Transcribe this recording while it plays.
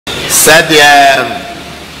said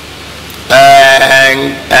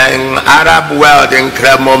an Arab world in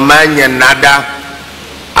Kremomania nada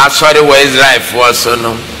asori wa Israel for so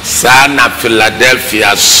no sana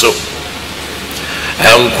Philadelphia so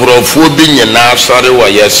nkurofo bi nyina asori wa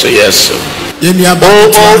yeso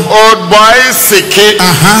old boy siki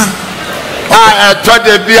to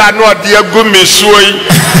de bi anu ode agu mesuo yi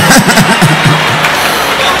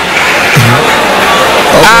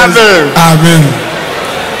amen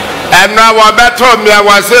and now what better me I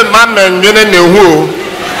was saying my man you know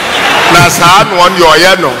na sa no on your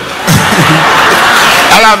ye no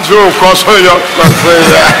alam so cross yo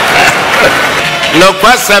no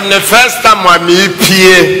question the first time I me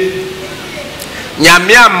pie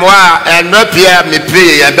nyame amwa and no pie me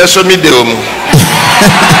pie ya be so me de omu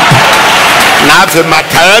na fe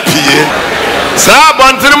matara pie sa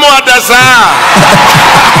bontiri mo adasa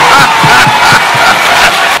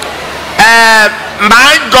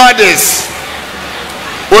my goddess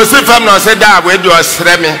was if I'm not said that we do a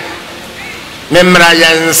sreme memra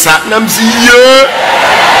yansa namsi yo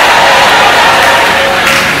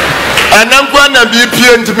anam kwa na bi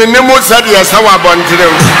pie ntimi ne mo said yes how abontire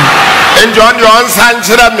enjoy your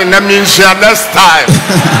sanchira me na me share next time.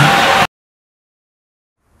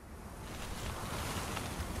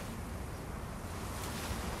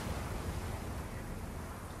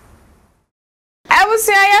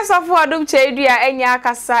 Yes, of Adom Kyei Dua enya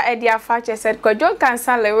kasa e dia fa said John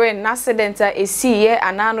cancer lilwin āccidęnt e si ye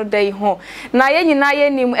anano day ho na ye nyina ye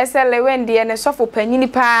nim ese lilwin de ne sofo panyini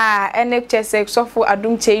pa ene chese sofo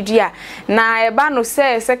Adom Kyei Dua na e ba no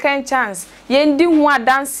say second chance ye ndi hu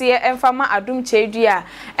adanse e emfama Adom Kyei Dua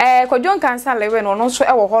John cancer lilwin ono so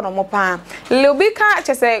e wo ho no mo pa lebi ka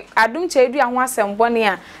chese Adom Kyei Dua ho asembone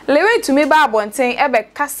a lilwin tumi ba abonten e be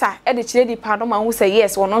kasa e de chire di pa no ma hu say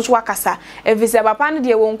yes ono so akasa e visa papa ne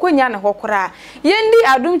de wonkonya ne hokora yendi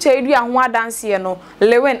Adom Kyei Dua ho adanse no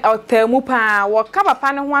lilwin otamu pa wo ka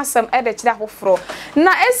papa ne ho asem e de chire hofro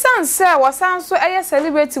na esanse wo sanso eye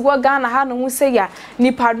celebrate wo Ghana ha no hu say ya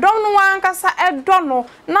nipa dom no ankasa edo no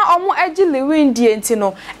na omo agi lilwin die enti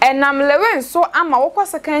no enam lilwin so ama wo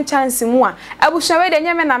second chance mu a abuhwawe de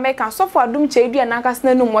nyame na meka so for Adom Kyei Dua na ankasa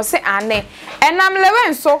na num wo se ane enam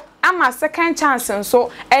lilwin so ama second chance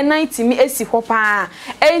so enantimi esi ho pa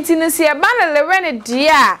enti no se eba na lilwin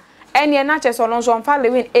dia ene na cheso no so mfa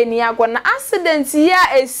lilwin eni ago na āccidęnt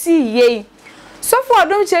ya esi ye so for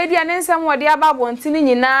Adom Kyei Dua ne nsem wo de ababontini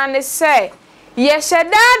nyina ne se ye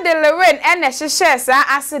sheda de lilwin ene hyehye sa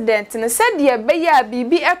āccidęnt ne se de be ya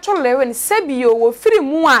bibi eto lilwin se bio wo firi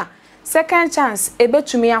mu a second chance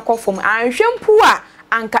ebetumi akofom anhwempu a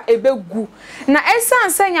anka ebegu na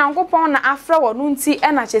esanse nyankopon na afra wonu nti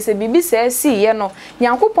ena chese bibi se si ye no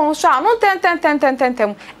nyankopon so anu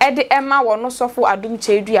tentem ede ema wonu sofo Adom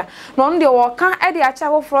Kyei Dua no no de wo kan ede acha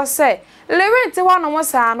wofro se lilwin te wono mo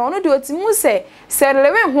sa no no de otimu se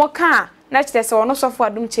lilwin ho kan na chese wono sofo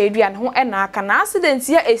Adom Kyei Dua ne ho ena aka na āccidęnt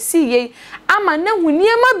ya esi ye ama na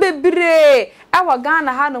huniema bebre awa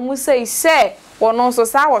Ghana ha no mu sei se wono so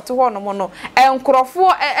sa woto ho no mo no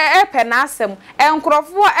enkrofo na asem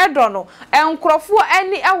enkrofo edo no enkrofo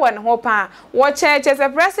ani ewe ne ho pa wo cheche se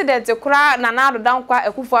president kura na na adodan kwa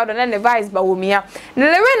ekufo ado na ne vice ba womia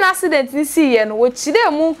lilwin āccidęnt ni si ye no wo chide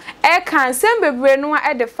mu e kan sem bebre no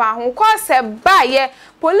a de fa ho ko se ba ye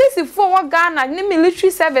police for wo Ghana ni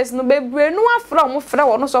military service no bebre no afra mo fra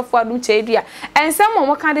wono sofo Adom Kyei Dua ensem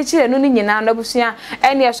mo kan de chire no ni nyina na busua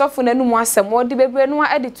ene e sofo na numu asem wo de bebre no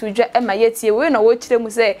a de tudwa e ma yetie we na wo chire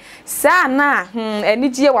mu se sa na eni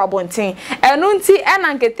gie wa bonten enu nti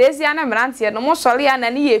ena nketesi ana mrantie no mo sori ya na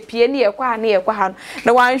ni ye pie ni ye kwa ha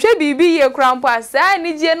na wanhwe bibi ye krampo asa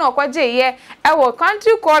eni gie na okwaje ye e wo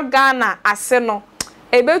country called Ghana ase no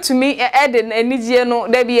ebetumi eden enigie no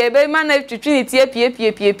da bi ebe ma na twitwiniti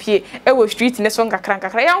pie e wo street ne so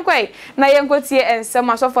nkakra yankwai na yankotie ensem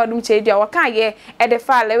asofo Adom Kyei Dua wakan ye e de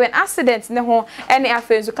fa lilwin āccidęnt ne ho ene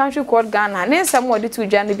afenzu country called Ghana ne nsem wo de tu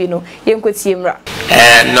dwa ne bi no yankotie mra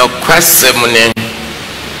no question ne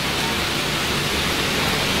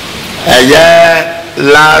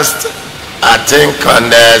last I think on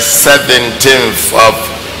the 17th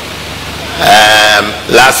of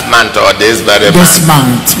last month or this very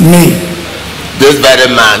month, May. This very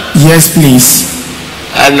month. Yes, please.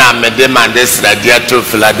 And I'm a demand this radio to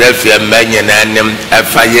Philadelphia, Mannion and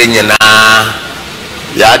Fayena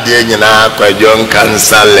Yadina, John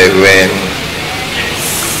cancer lilwin.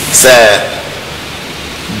 Say,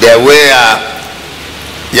 the way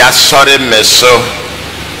ya sorry me so,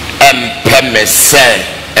 peme say,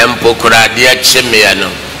 Pokuradia Chimiano.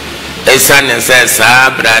 Esan says,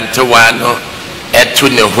 Brant one etu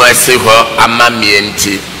ne ho ase ho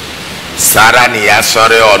amamienti Sara ni ya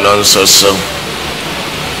sɔre ɔno nso so.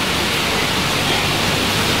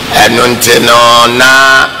 Ɛno nti no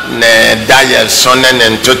na ne da yɛ so ne ne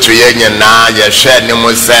ntoto yɛ nyinaa yɛhwɛ ne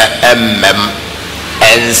mu sɛ ɛmmɛm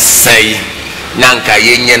ɛnsɛe na nka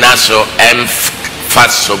yɛ nyina so ɛmfa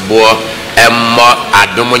soboɔ ɛmmɔ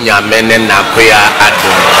adom nyame ne nakoya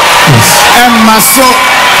adom. Emma so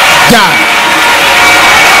da.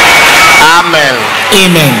 Amen.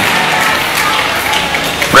 Amen.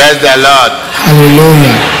 Praise the Lord.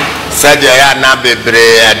 Hallelujah. Said ya na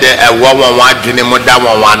bebre de ewo won wadwene mu da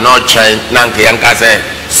won wa no twen na nka yanka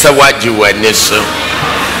se waji wani so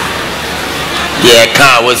ye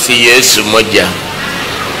ka wo si Yesu moja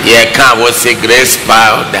ye ka wo si grace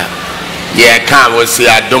powder ye ka wo si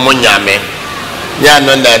adom nyame ya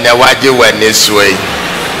no na ne waji wani so yi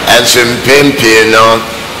enso mpempe no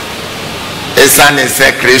esane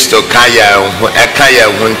se Kristo ka ya hu e ka ya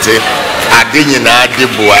hu nti ade nyina de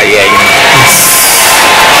boa ye.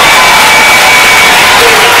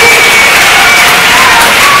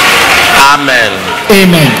 Amen.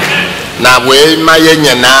 Amen. Na we ma ye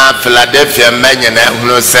nyina Philadelphia ma nyina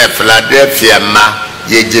hunu se Philadelphia ma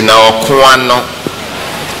ye gina oko ano.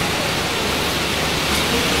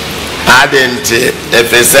 Adente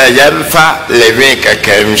efese yemfa lilwin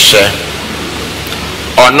kakemhwe.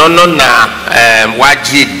 Ono no na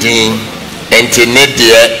waji din enti ne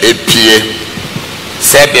de epie.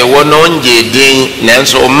 Sebe wono nje din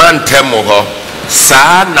nanso mantem ho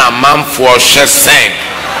saa na manfo hwe sen.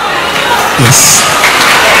 Yes.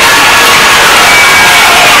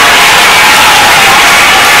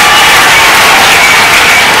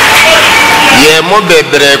 Ye mo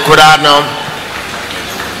bebre kurano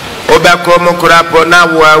obeko mo kurapo na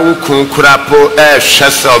wa ukun kurapo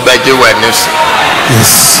hwese obeje wanis.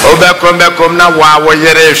 Yes. Obeko na wa wo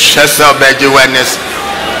yere hwese obeje wanis.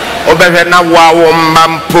 Obehwe na wa wo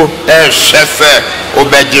mampo hwese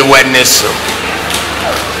obeje wanis.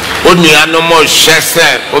 Oniano mo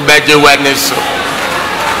hwese obeje wanis.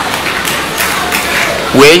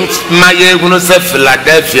 When my year say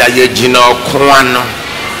Philadelphia ye gina okoano.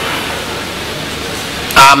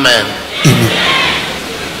 Amen.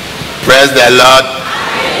 Praise the Lord.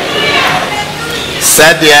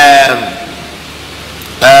 Said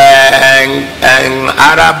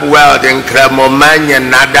Arab world in Kremomanya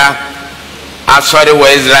nada asori wa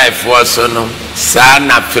Israel for so no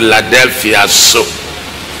sana Philadelphia so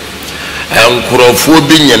enkurofo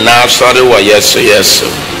bi nyina asori wa yeso.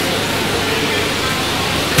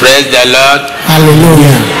 Praise the Lord.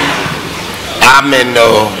 Hallelujah. Amen.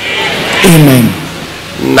 Oh. Amen.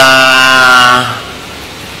 Na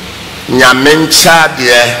nyamencha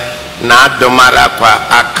de na adomara kwa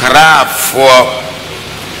akrafo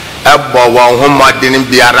ebo won homodin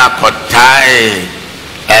biara kotai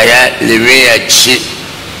eye lilwin achi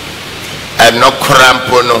eno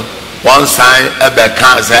krampo no won san ebe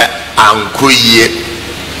kan se ankoyie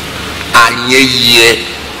anyeyie.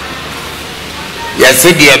 Yes,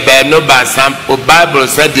 the Beno Basam, Bible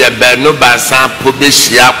said the Beno Basam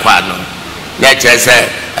Publishia Quano. Nature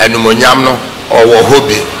said, and Munyamno or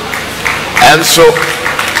Hobby. And so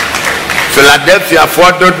Philadelphia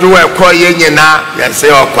for the do a coyena, yes,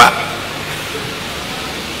 Oqua.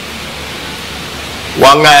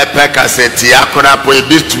 Wanga Pekka said, Tiakura,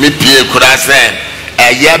 bit me Pia Kurasen,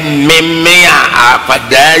 a yam mimea, a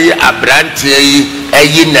padai, a branty, a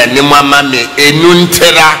yin and Nimamami, a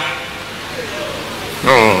nuntera.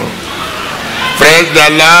 Praise the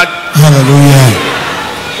Lord. Hallelujah.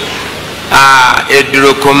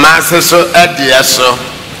 Eduru kumase so adia so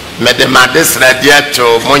mede mades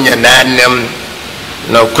radiato monye nanem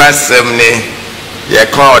no kwasem ni ye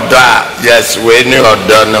ka odo a yes we ni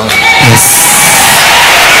odo no.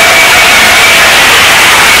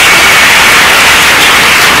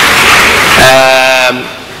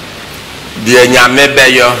 Die nyame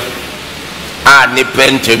beyo a ni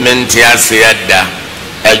pentimenti ase ada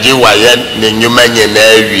eji waye ne nyuma nyina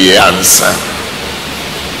awie ansa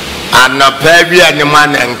anapa bi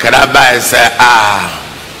animan enkra ba se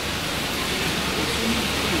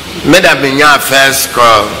meda benya first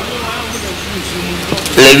call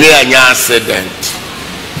lewi anya accident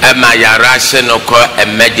ema ya rush no ko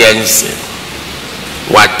emergency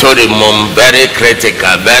watori mum very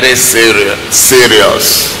critical very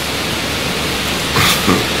serious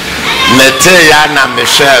mete ya na me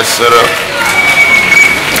share soro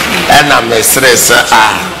ena me stress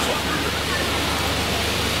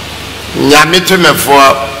nyame to me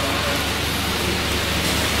for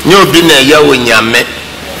nyo bi na ya wo nyame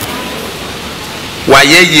wa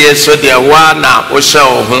ye so de wa na o hye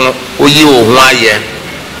o ho o yi o ho aye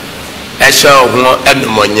e hye o ho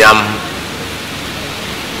enumonyam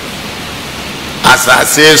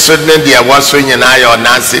asase so ne de waso nyina ya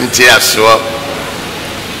onanse ntiaso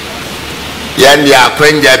yan dia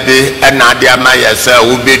kwanja bi na de ama yesa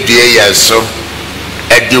wo bedue yeso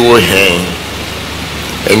edi wo hen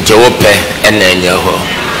enti wo pe na enye ho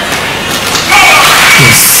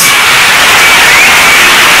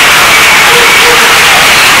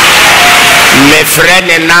me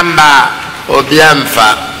frene number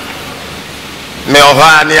obiamfa me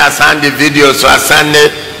ohani asande video so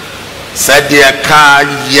asande sadia ka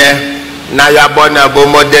ye na ya bona bo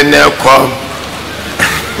modene ko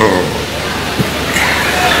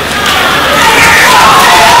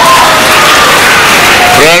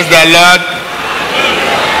praise the Lord.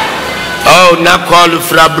 Oh, na call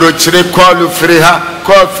fra brochire call friha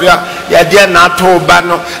call friha ya dia na to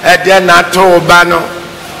bano e dia na to bano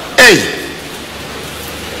hey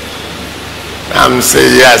I'm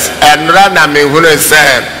say yes and rana me hunu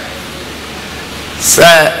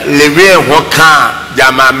say lilwin ho ka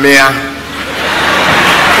jamamea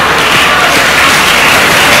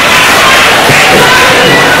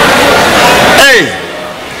hey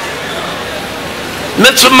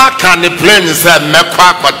metuma kan plane say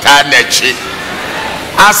mekwa akota na chi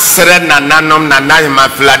asre nananom nanahima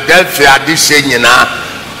Philadelphia adihye nyina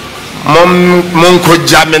monko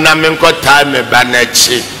jamina menko time ba na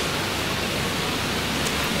chi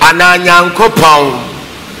ananyankopon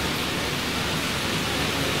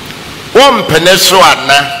wompene so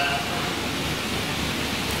ana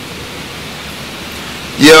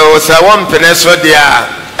yo sa wompene so dia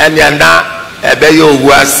enyanda ebeyo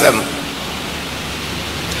owu asem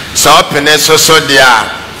so pene so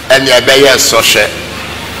dia enya ebeye so hwe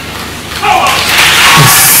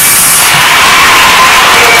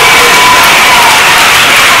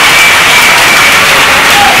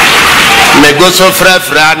me go so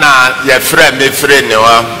frefra na ye frɛ me frɛ ne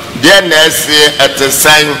wa de na esi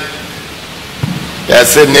etesan ya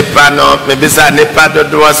se nipa no me bisa nipa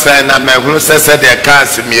dodo san na me hu sese de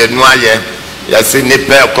cars mienu aye ya se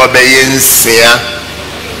nipa ekɔbɛyɛ nsia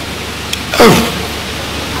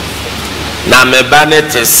na me ba ne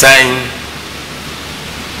tesan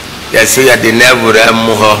ya se ya de nevura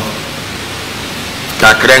mu ho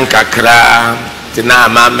kakra tina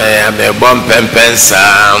mama me bom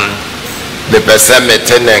pempensa the person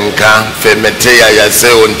metenenka femete ya se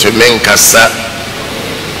ontumenka sa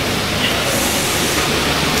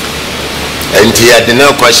enti ya de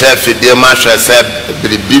no kwahye afidie ma hwɛ sɛ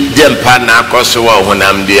bribi de mpa na akoso wɔ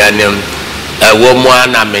honam duanem ɛwɔ mu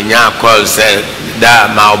ana menya akɔl sɛ da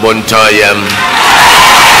ma obonto yam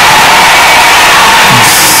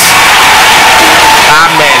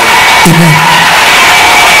amen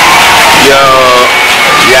yo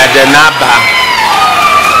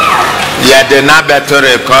ya de naba to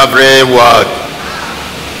recovery word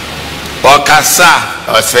okasa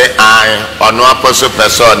o say I ono apostle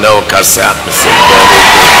person na okasa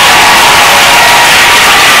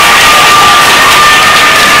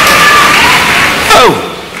oh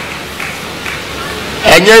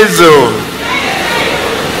enyezo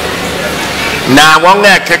na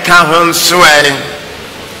wonga keka ho nso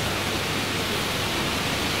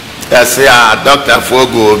say Dr.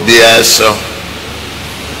 Fogo BSO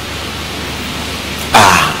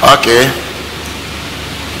okay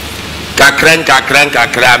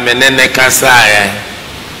kakra menene kasaye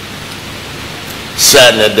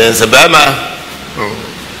shane den sebama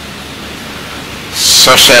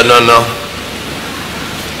so shane no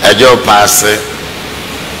ejo passe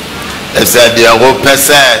ese dia wo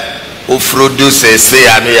pese o frudu se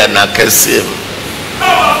ya no ya na kasim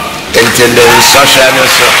entende so shane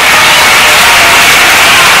so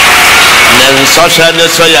nen so shane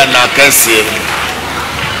so ya na kasim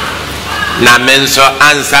na menso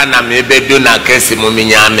ansa na mebedu na kesi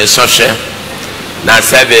muminya me sohwe na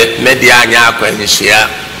sebe media anya akwanhia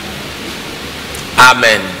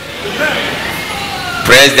amen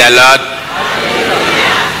praise the Lord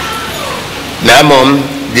na mom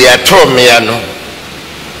dia tomia no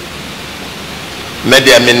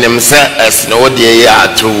media minim se esno wodi ya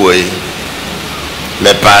atowoi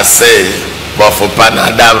me passe bofo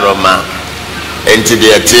panada roma enti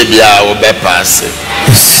dia tibia wo be passe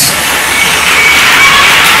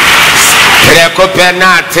Rekope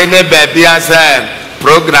na tene baby as a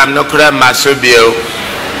program no kura masobio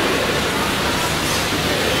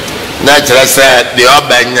na tell say the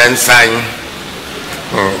obanyan sign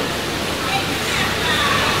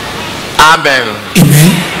amen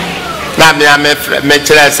na me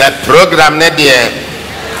tell say program ne de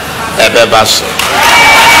ebebaso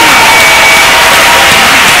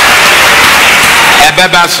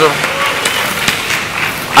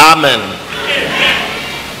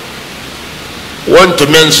want to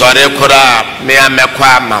mean sorry kura me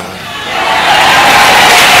amekwama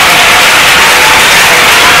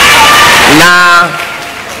na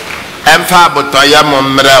emfa botoya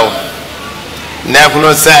momreo na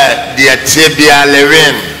kuno say de tibia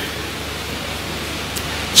lewin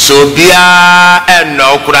so bia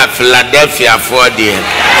eno kura Philadelphia for the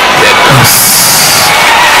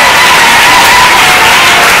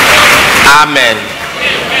amen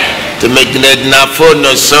to make na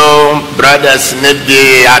phone so brothers need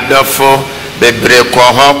be adofo bebre ko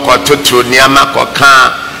ho kototo niama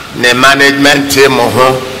koka ne management team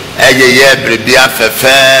ho eyeye brebia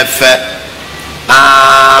fefefe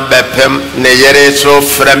bepem ne yere so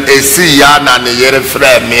frem esi ya na ne yere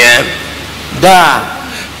frem ye da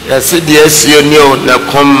yesi die sionio ne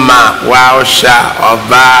komma wa osha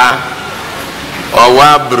oba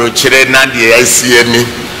owa brochire na die asieni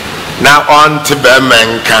na on te be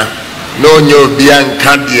menka no nyo bia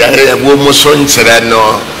nka dia wo mu so nkyere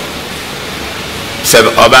no se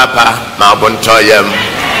obapa ma bonto yam.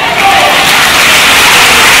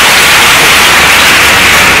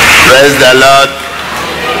 Praise the Lord.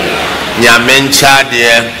 Nyamencha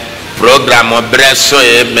de program obreso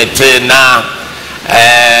e metena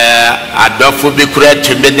adofo bi kura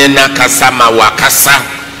tumi na kasa ma wakasa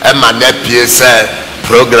e ma na pie se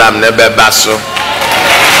program ne beba so.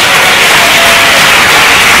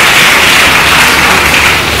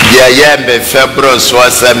 Yeah, be Febros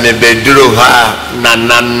was a me bedru ha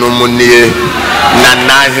nananumunie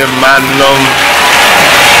nanahimanum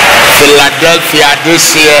Philadelphia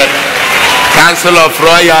this year Council of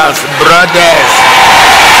Royals Brothers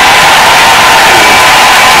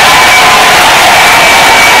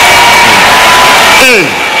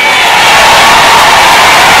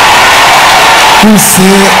who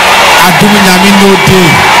say Adom Nyame no day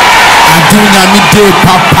Adom Nyame day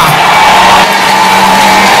papa.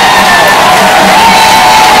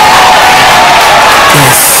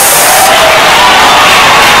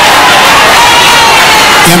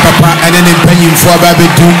 Papa and then paying for baby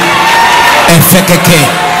do a fekeke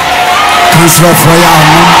Council of Royal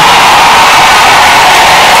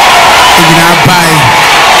in our buy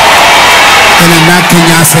and a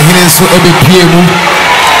Nakenya Sahara so every PM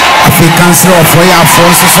of the Council of Royal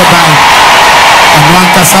Forces so by and one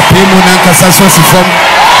Casa Pemu Nankasa Sosi from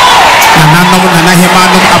Nanam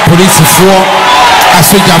Nanahimanum a police for a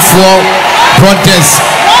soldier for brothers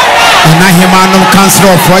and Nahimanum Council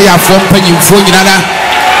of Royal for paying for another.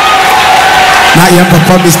 Na ya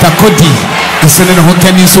papa Mr. Cody isene no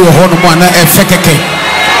hokani so ho no mo na efekeke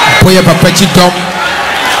boye papa chidom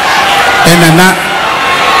enana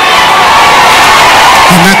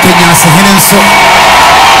Kenya se henen so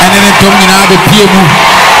enene dom nyina be pie mu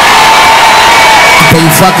ko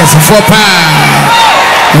ifaka se fo pa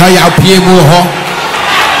na ya pie mu ho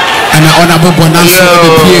ana ona bobo na so be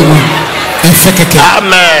pie mu efekeke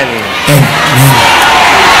amen amen.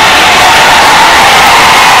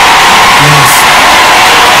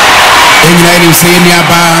 You say me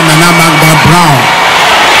about Mcbrown,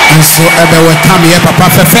 and so ebe we come here papa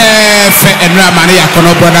fefe and ramani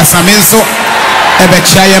akono brother Samenso ebe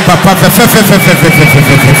chaye papa fefe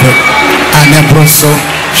and ebroso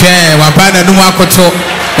share wabana numu akoto.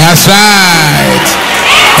 That's right.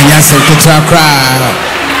 And yes to cry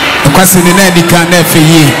because in the nedi kan nefe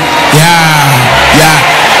ye yeah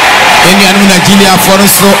any anu Nigeria for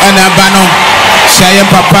so and abano chaye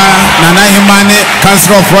papa nana himane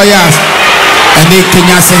Council of Royals and they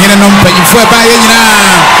Kenya Sahara no penny for by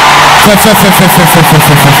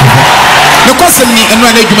no question me and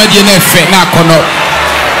one you made an effect now kono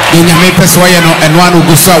in your make us and one who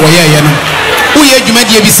goes away who you made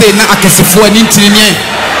you be saying na akese for an intinye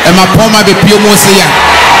and my poma be pure mosia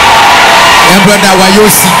and brother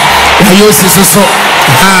wayosi so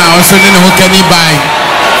also no who can he buy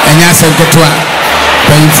and yes and go to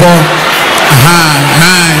paying for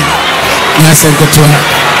yes and go to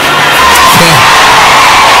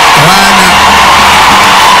Wana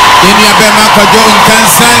Yeni abema kwa John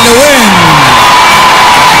Kansan lilwin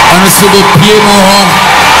Ono sube pie mo ho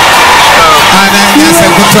Ana nyasa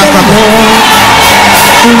kutra kwa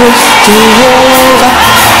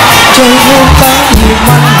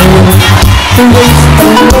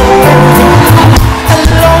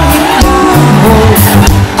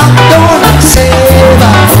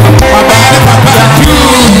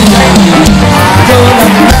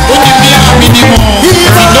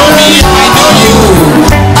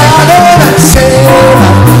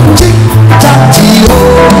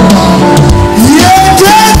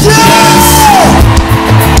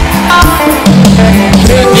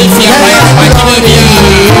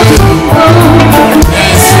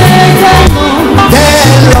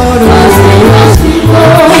Lord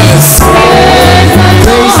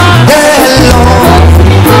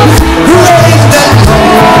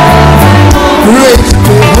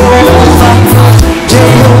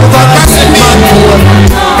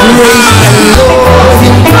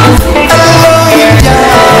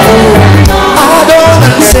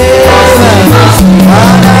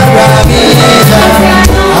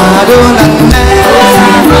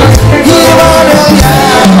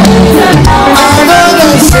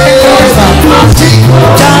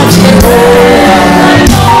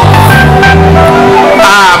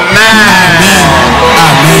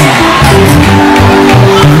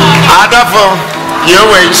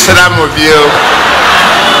Shramobio.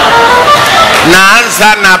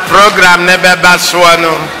 Nansa na program nebe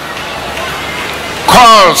baswano.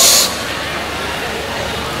 Calls.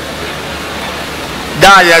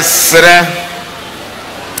 Daya sre.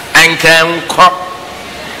 Enken ko.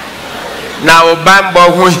 Na obambo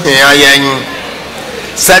hu ayen.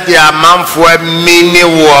 Sadi amanfo mini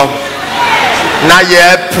wo. Na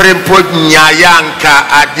ye prempo nyayanka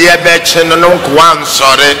ade be no nkwa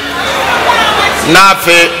nsore. Na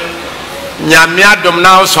fe nyame adom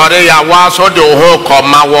na sore ya wa so de ho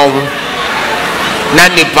koma won na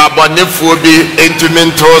nipa bonefuo bi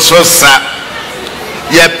entumento so sa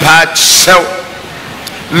ye pa chew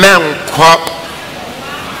menko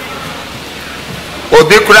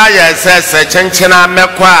obi kura ye se chenchena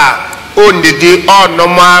mekwa a ondidi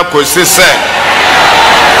onomo akosise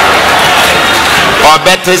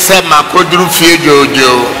obete se makoduru fie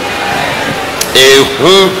jojo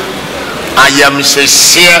ehu ayam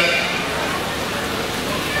shehye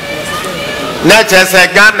na chese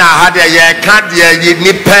Ghana had ye can't ye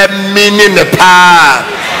nipa mini ne pa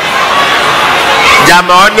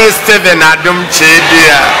jama honest Steven Adom Kyei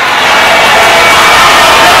Dua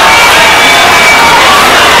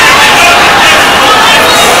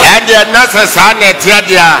and the nasa sana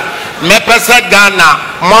tiadia me pese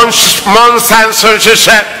Ghana mon sanso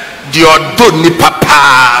sheshe di odo nipa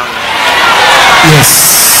pa.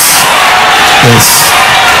 Yes.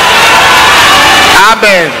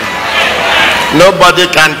 Amen. Nobody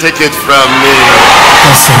can take it from me.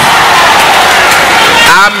 Yes,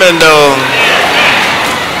 Amen.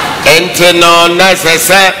 Nten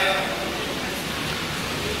necessary.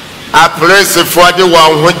 I praise for the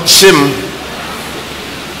one who chim.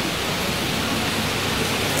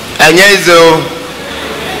 And yes,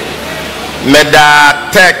 Meda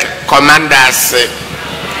Tech Commanders.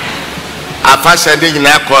 I fashioned in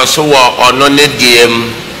a course or no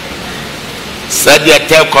DM. Said the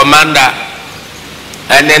Tech Commander.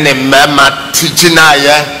 And then a mama teaching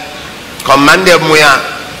commander muya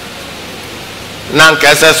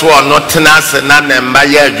Nankasa swore not tenas and none and by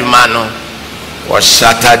Jumano was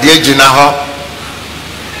Saturday Junaho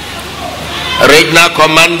Regna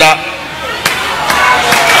commander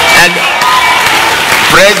and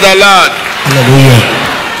praise the Lord. Hallelujah.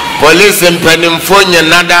 Police in Penimfonia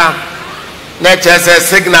nada nature says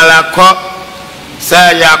signal a cop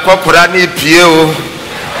say ya cokurani pio.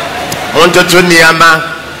 Onto to Niama,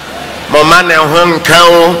 Momane home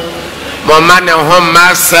cow, Momane home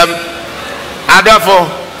master.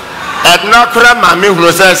 Adafo, at Nokra, Mammy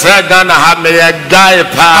who says, Gonna have me a guy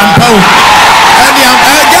pa.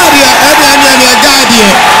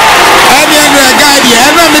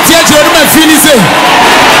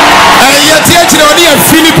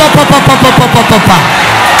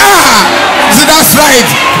 That's right.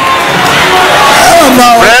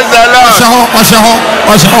 Praise the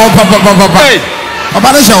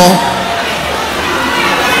Lord.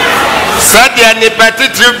 Sadia ni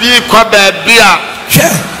petitri bi kwa bia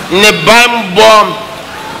ni bambom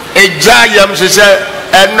ejayam sese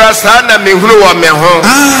eno sa na me huru wo me ho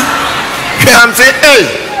am say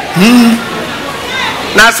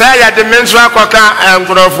na say ya de menso akoka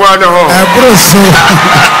enkrofo no ho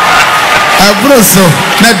ebroso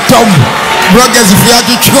na tom bloggers if you are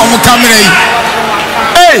to come camera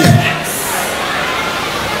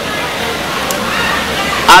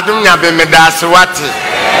Adom nya be medase wate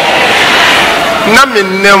na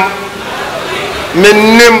minnem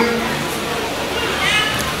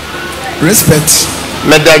respect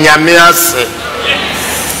medanya me ase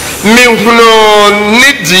mi hunu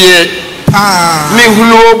nidie mi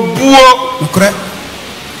hunu obuo okre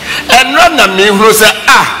enro na mi hunu se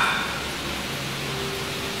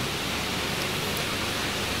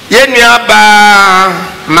yeni aba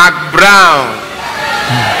Mcbrown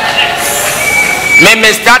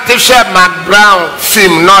me started share Mcbrown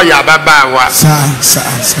film no ya baba wa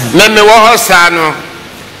me wo hosa no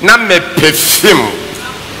na me pe film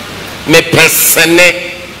me persene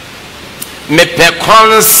me pe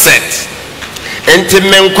concert enti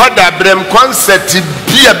me nkoda brem concert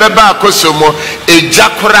bia baba akosomo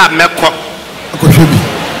ejakora meko akohwebi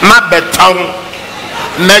ma beton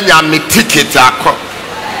menya me ticket akọ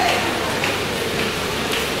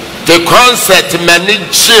the concert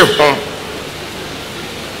manage home.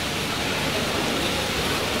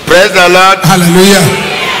 Praise the Lord. Hallelujah.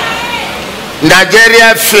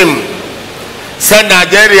 Nigeria film. Say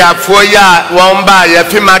Nigeria for ya wamba ya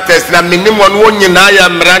film artist na minimum one nyina ya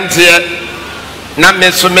mrantie na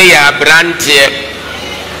mesume ya brantie.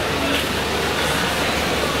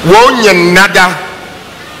 Wonye nada.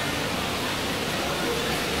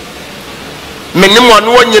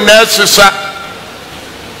 Minimum one nyina susa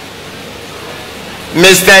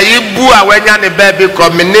Mr. Ibu awenya ne baby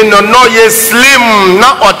komini no ye slim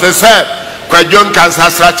na otese kwadwon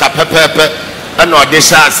kansasra cha pepepe na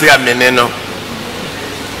odesha ase amene no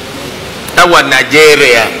e wa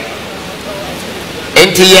Nigeria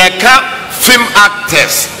enti yeka film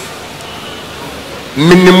actors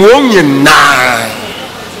minimum nyina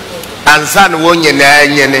ansan wonyina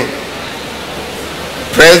nyene.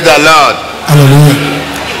 Praise the Lord. Hallelujah.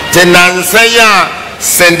 Tenansaya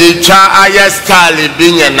sendicha ayestali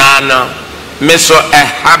binyanana meso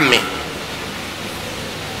ehami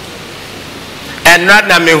enna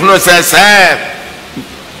na me hunu se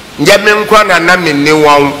nje me nkwa na me ni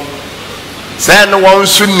won se no won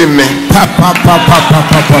su ni me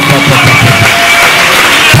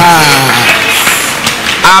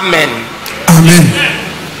amen. Amen.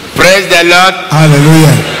 Praise the Lord.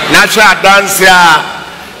 Hallelujah. Natural dance ya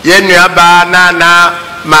yenua ba na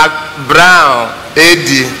Mcbrown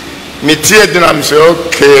Eddie me tie drum say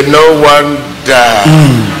okay no wonder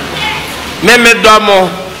me domo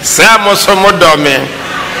say mo so mo domi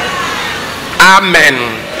amen.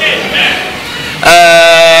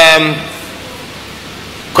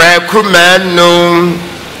 Kwakumenu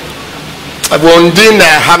wondina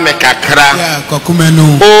ha me kakra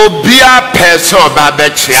kwakumenu obia person ba be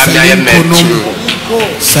chia me metu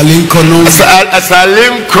Salinko no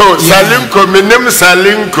Salinko minim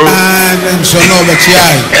Salinko and so no be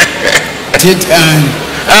chia tit and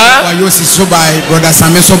why you see so by brother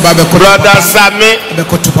Sami so ba be ko brother Sami be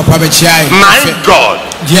ko to papa be chia. My God.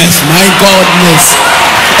 Yes, my God, yes.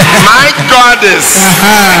 My God is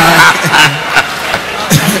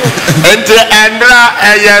and the Andra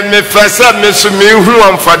I am first me who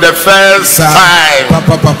for the first time.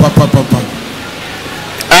 Papa.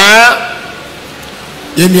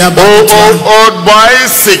 Old boy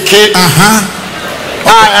siki.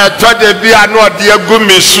 I thought they be a no dear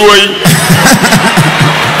gummy shui.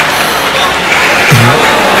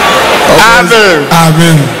 Amen.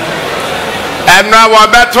 Amen. And now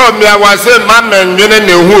what better me I was saying my man you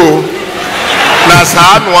know na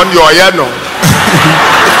sa no on your yeno.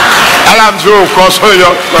 I'm so cross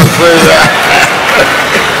your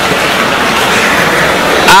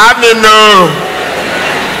Amen.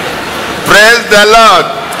 Praise the Lord.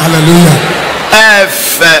 Hallelujah.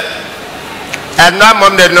 And now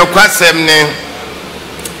on the no question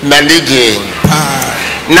Maligi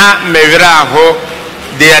na mewira ho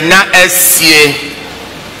there na SCA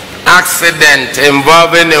accident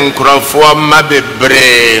involving nkrofo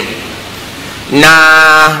mabebre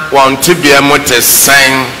na want to be able to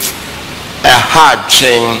sign a hard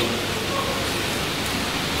chain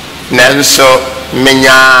nanso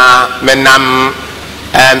menam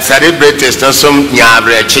celebrities to some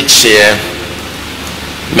nyabre chichie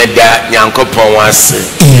meda nyankopon wase.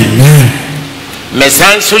 Amen.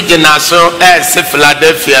 Mesanso gina so se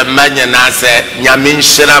Philadelphia manyana se nyame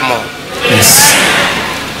nhiramo. Yes.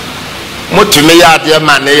 Mutumi ya de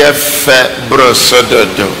mane ye fe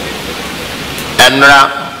brosododo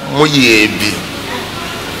enra muyebi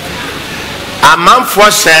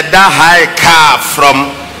amanfo sheda high car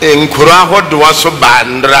from Nkura hodo so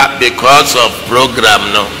bandra because of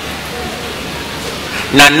program no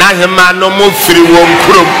na nahema no mo firi won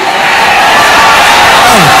krom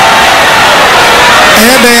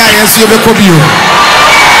Ede ya yesie be ko bio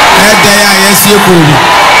ede ya yesie ko bi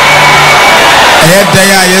ede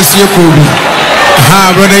ya yesie ko bi ha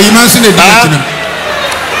brother imansu ne di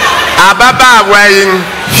ababa wayin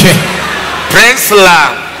she Prince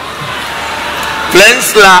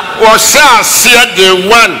la was share the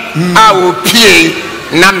one I will pay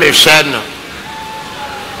na mehwe no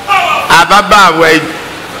ababa wayin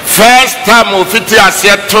first time ofiti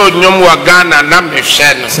ase to nyom wa Ghana na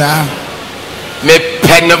mehwe no sa me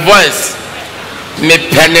pen voice, me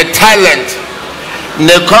pen talent,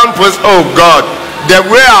 me compose. Oh God, the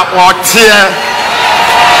way I want here.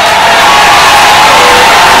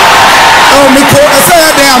 Oh, me ko say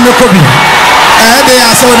there me ko bi. There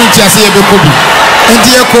are so many just here be ko bi. And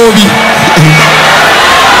here ko bi.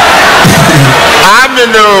 Amen.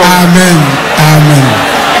 Amen. Amen.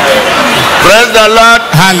 Praise the Lord.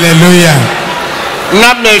 Hallelujah.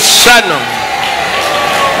 Na me shano.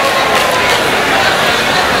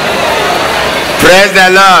 Praise the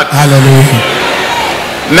Lord. Hallelujah.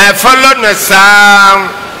 Me follow the sound.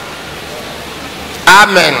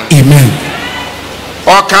 Amen. Amen.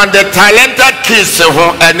 Or can the talented kids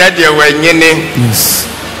who and they were yini? Yes.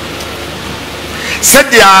 Said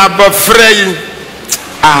they are afraid.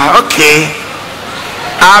 Okay.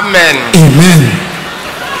 Amen. Amen.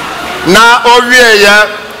 Now ya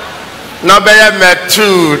no be me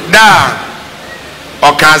too da.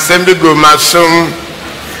 Or can send go masum.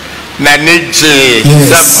 na neje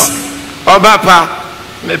Yes. Obapa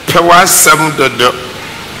me pewa sam dodo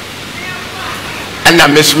ana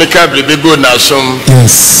mesmeka brebe go na som.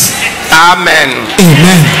 Yes. Amen.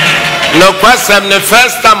 Amen. No kwasam the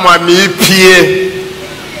first time wa me pie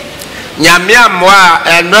nyame amwa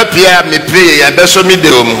eno pie me pray ya beso mi de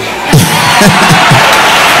omu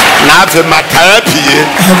na afi makara pie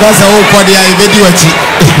Ebasa wo kwade ya ibedi wachi.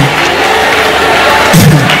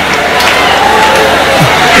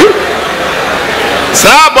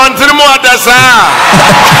 Sa bontir mo adasa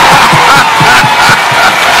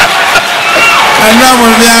Ana mo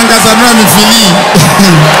bi anga sa no mi fili.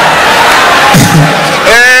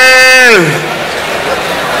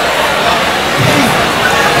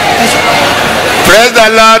 Praise the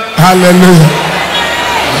Lord. Hallelujah.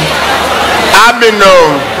 Amen.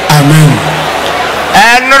 Amen.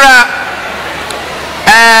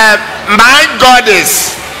 My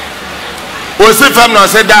goddess was if I'm not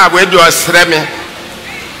said that with your sreme.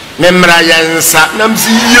 Memra yansa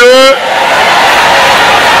namsi yo.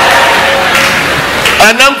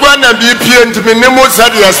 And I'm going to be pient to me nemo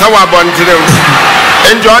said yes how about them.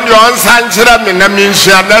 Enjoy your own sanctuary in a means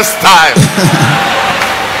next time.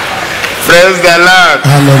 Praise the Lord.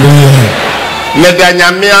 Hallelujah.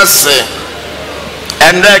 Medanyamia say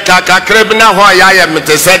and the kakakrebna ho ya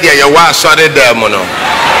mete said ya wa sorry dem no.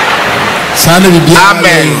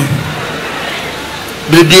 Amen.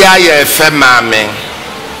 Bibia ye fe mame.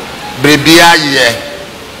 Bibia ye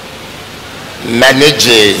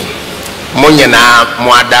manage munyana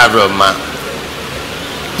muada roma.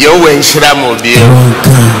 Yo wen shira mo bi.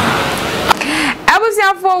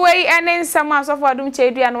 For way and in some of Adom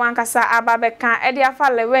Kyei Dua and Wankasa Ababeka, Edia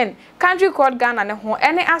Lilwin, country called Ghana and home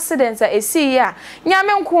any accidents a sea ya.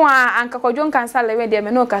 Nyame Kwa and Kakojon can sell away the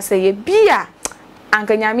Menoka say, Bia.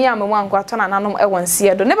 Anka Nyamia Mwan Quatona Nanum Ewan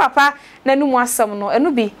Sia, do never pa, Nenuma Samno, and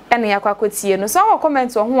Nubi, and Yakwakuti, no some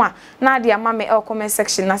comments on one, Nadia Mammy or comment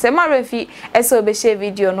section as a Marefi, SOB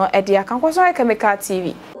video no Edia can cause Khemical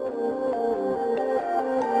TV.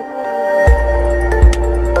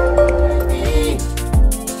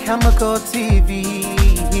 Khemical TV,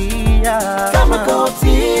 yeah. Khemical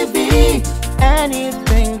TV,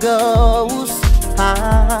 anything goes.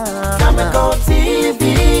 Khemical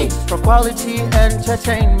TV, for quality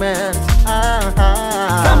entertainment.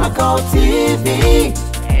 Khemical TV,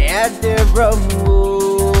 at the room.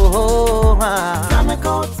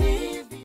 Khemical TV.